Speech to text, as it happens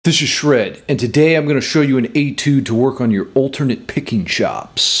This is Shred, and today I'm going to show you an etude to work on your alternate picking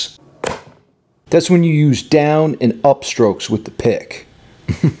chops. That's when you use down and up strokes with the pick.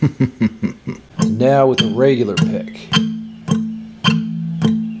 Now with a regular pick.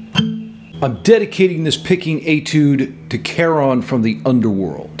 I'm dedicating this picking etude to Charon from the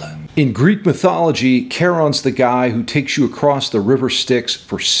underworld. In Greek mythology, Charon's the guy who takes you across the river Styx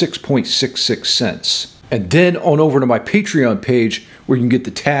for 6.66 cents. And then on over to my Patreon page where you can get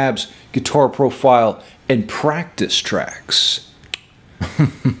the tabs, guitar profile, and practice tracks.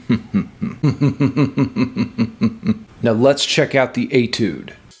 Now let's check out the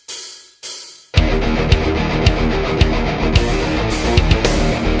etude.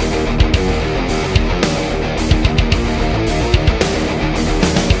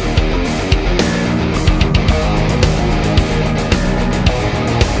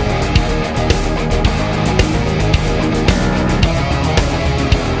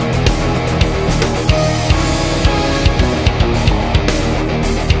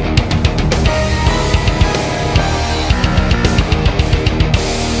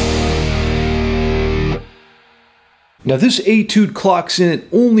 Now this etude clocks in at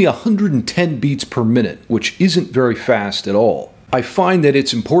only 110 beats per minute, which isn't very fast at all. I find that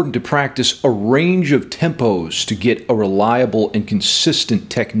it's important to practice a range of tempos to get a reliable and consistent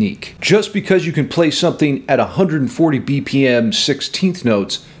technique. Just because you can play something at 140 BPM 16th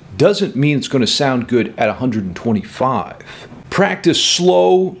notes doesn't mean it's going to sound good at 125. Practice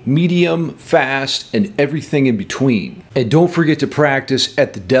slow, medium, fast, and everything in between. And don't forget to practice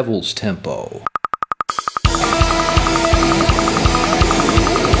at the devil's tempo.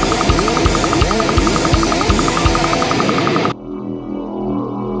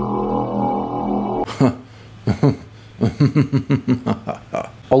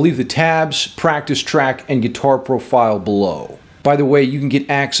 I'll leave the tabs, practice track, and guitar profile below. By the way, you can get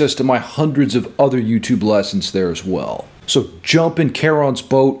access to my hundreds of other YouTube lessons there as well. So jump in Charon's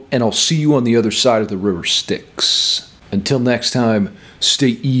boat, and I'll see you on the other side of the river Styx. Until next time, stay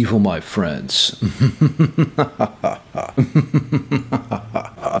evil, my friends.